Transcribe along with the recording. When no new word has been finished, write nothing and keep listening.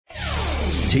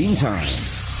Teen Time.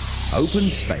 Open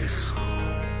Space.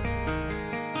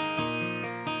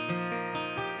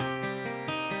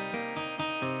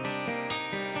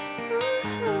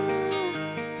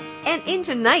 And in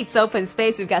tonight's Open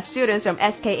Space, we've got students from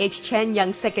SKH Chen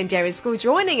Young Secondary School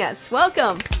joining us.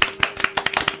 Welcome.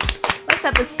 Let's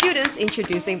have the students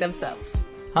introducing themselves.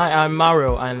 Hi, I'm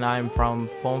Mario, and I'm from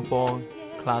Form 4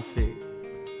 Class C.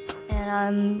 And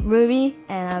I'm Ruby,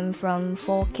 and I'm from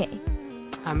 4K.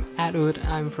 I'm Edward,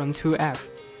 I'm from 2F.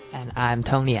 And I'm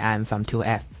Tony, I'm from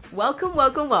 2F. Welcome,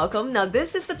 welcome, welcome. Now,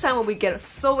 this is the time when we get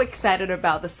so excited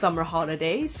about the summer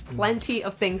holidays. Plenty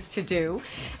of things to do.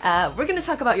 We're going to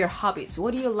talk about your hobbies.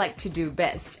 What do you like to do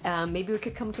best? Maybe we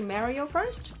could come to Mario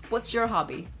first. What's your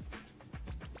hobby?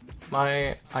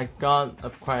 I got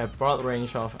quite a broad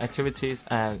range of activities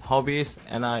and hobbies,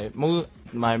 and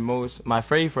my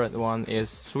favorite one is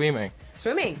swimming.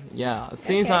 Swimming. Yeah,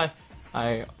 since Okay.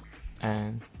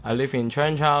 I live in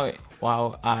Chengchao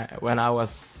when I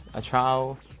was a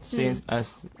child,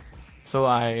 so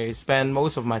I spend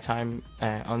most of my time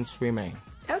on swimming.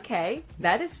 Okay,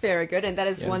 that is very good, and that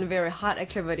is Yes. one very hot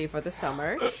activity for the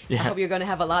summer. I Yeah. hope you're going to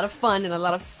have a lot of fun and a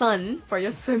lot of sun for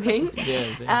your swimming.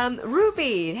 Yes.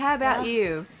 Ruby, how about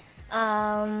you?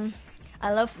 I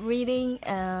love reading,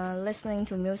 listening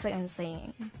to music, and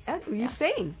singing. You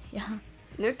sing. Yeah.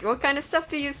 Look, what kind of stuff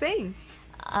do you sing?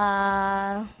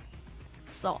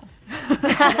 Song.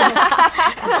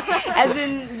 As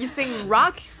in, you sing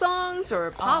rock songs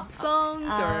or pop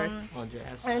songs or Oh,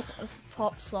 yes. And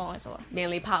pop song as well.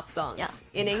 mainly pop songs? Yeah.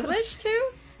 In English too?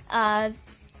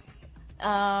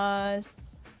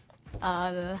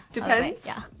 Depends?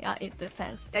 Yeah, it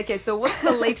depends. Okay, so what's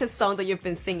the latest song that you've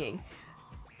been singing?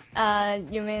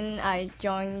 You mean I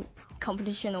join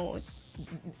competition or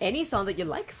Any song that you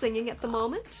like singing at the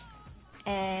moment?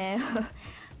 and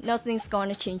nothing's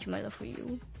gonna change my love for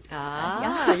you.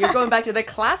 You're going back to the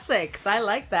classics. I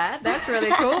like that. That's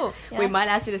really cool. Yeah. We might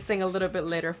ask you to sing a little bit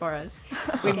later for us.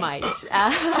 We might.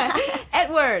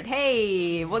 Edward,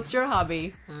 hey, what's your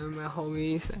hobby? My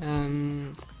hobbies,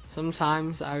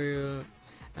 sometimes I will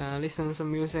listen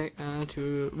some music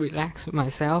to relax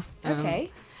myself. Okay.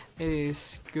 It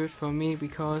is good for me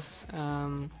because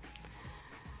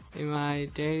in my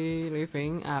daily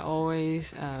living, I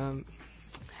always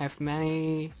have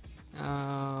many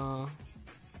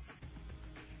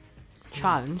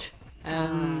challenge,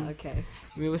 and Okay.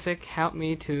 music help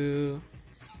me to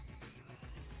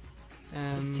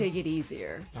Just take it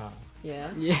easier.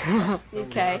 Yeah. yeah,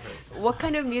 Okay. What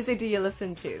kind of music do you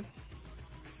listen to?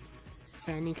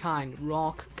 any kind,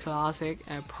 rock, classic,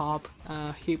 pop,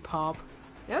 hip hop.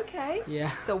 Okay.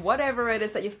 Yeah. So whatever it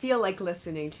is that you feel like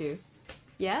listening to.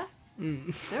 Yeah?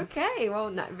 Okay, well,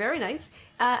 very nice.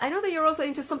 I know that you're also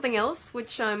into something else,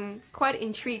 which I'm quite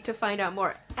intrigued to find out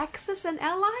more. Axis and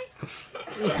Ally?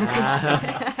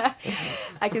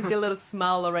 I can see a little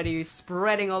smile already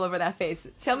spreading all over that face.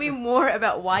 Tell me more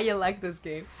about why you like this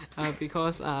game.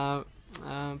 Because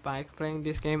by playing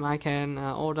this game, I can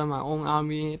order my own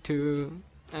army to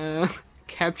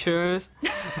capture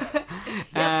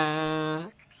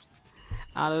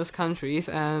other countries,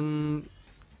 and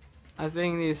I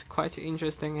think it's quite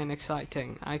interesting and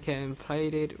exciting. I can play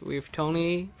it with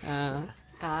Tony,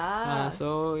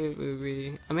 so it will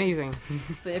be amazing.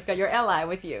 So you've got your ally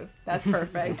with you. That's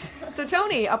perfect. So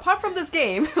Tony, apart from this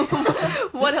game,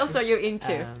 what else are you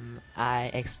into?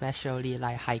 I especially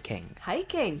like hiking.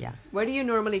 Hiking? Yeah. Where do you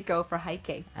normally go for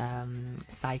hiking?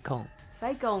 Cycle.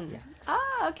 Saigon.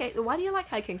 Yeah. Okay. Why do you like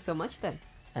hiking so much then?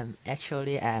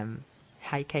 Actually,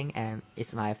 hiking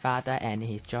is my father, and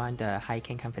he joined the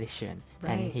hiking competition,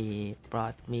 Right. and he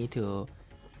brought me to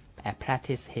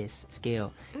practice his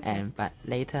skill. But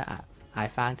later I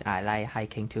found I like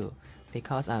hiking too,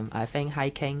 because I think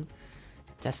hiking,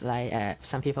 just like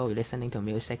some people listening to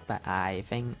music, but I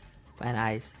think when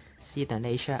I see the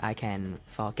nature, I can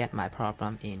forget my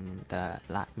problem in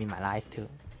my life too.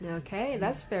 Okay,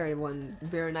 that's very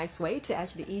nice way to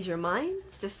actually ease your mind,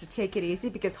 just to take it easy,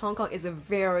 because Hong Kong is a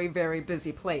very, very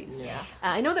busy place. Yeah.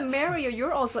 I know that Mario,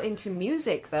 you're also into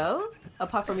music though.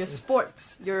 Apart from your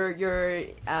sports, your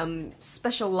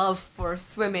special love for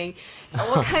swimming.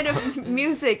 What kind of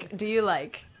music do you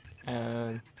like?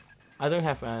 I don't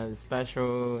have a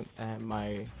special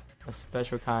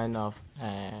kind of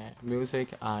music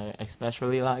I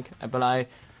especially like, but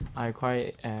I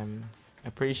quite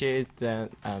appreciate the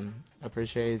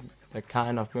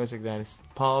kind of music that is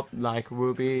pop, like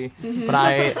Ruby. But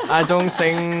I don't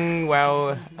sing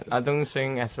well. I don't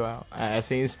sing as well,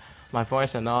 since my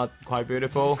voice is not quite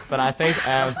beautiful. But I think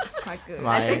It's quite good.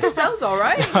 I think it sounds all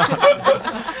right.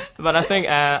 but I think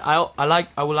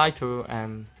I would like to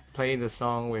play the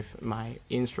song with my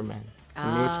instrument,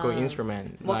 the musical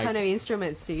instrument. What kind of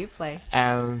instruments do you play?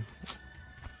 I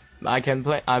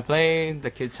play the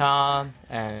guitar,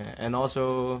 and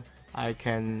also I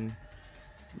can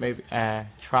maybe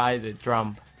try the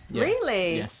drum. Yeah.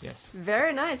 Really? Yes.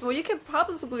 Very nice. Well, you can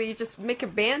probably just make a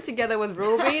band together with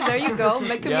Ruby. There you go.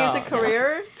 Make a music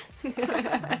career.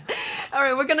 All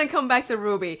right, we're gonna come back to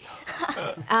Ruby.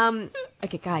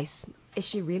 Okay, guys, is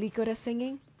she really good at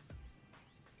singing?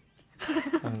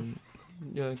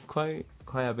 Yeah, quite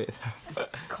a bit.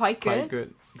 Quite good. Quite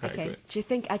good. Quite Okay. good. Do you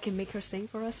think I can make her sing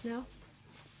for us now?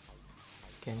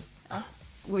 Okay.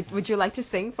 Would you like to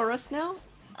sing for us now?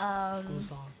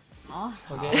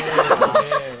 Okay.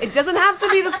 It doesn't have to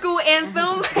be the school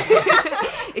anthem.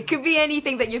 It could be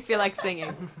anything that you feel like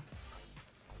singing.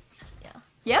 Yeah.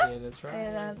 Yeah? Yeah, that's right.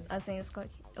 And I think it's quite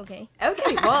okay.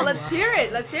 Okay, well, let's hear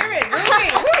it. Let's hear it.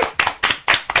 Ruby.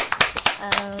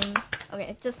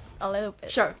 Okay, just a little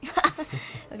bit. Sure.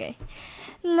 Okay.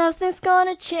 Nothing's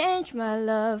gonna change my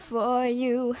love for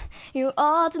you. You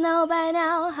ought to know by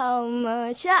now how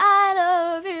much I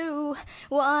love you.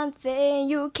 One thing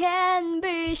you can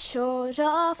be sure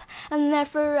of, I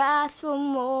never asked for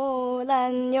more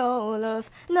than your love.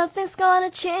 Nothing's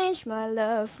gonna change my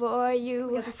love for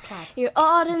you. Yes, it's clap. You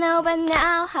ought to know by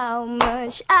now how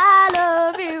much I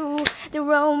love you. The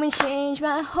road may change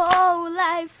my whole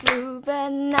life through, but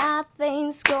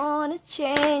nothing's gonna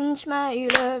change my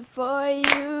love for you.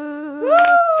 Woo!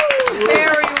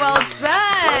 Very well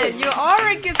done. You are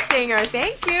a good singer.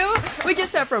 Thank you. We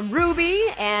just heard from Ruby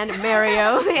and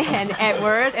Mario and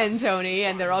Edward and Tony,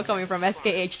 and they're all coming from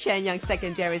SKH Chenyang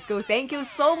Secondary School. Thank you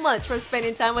so much for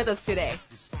spending time with us today.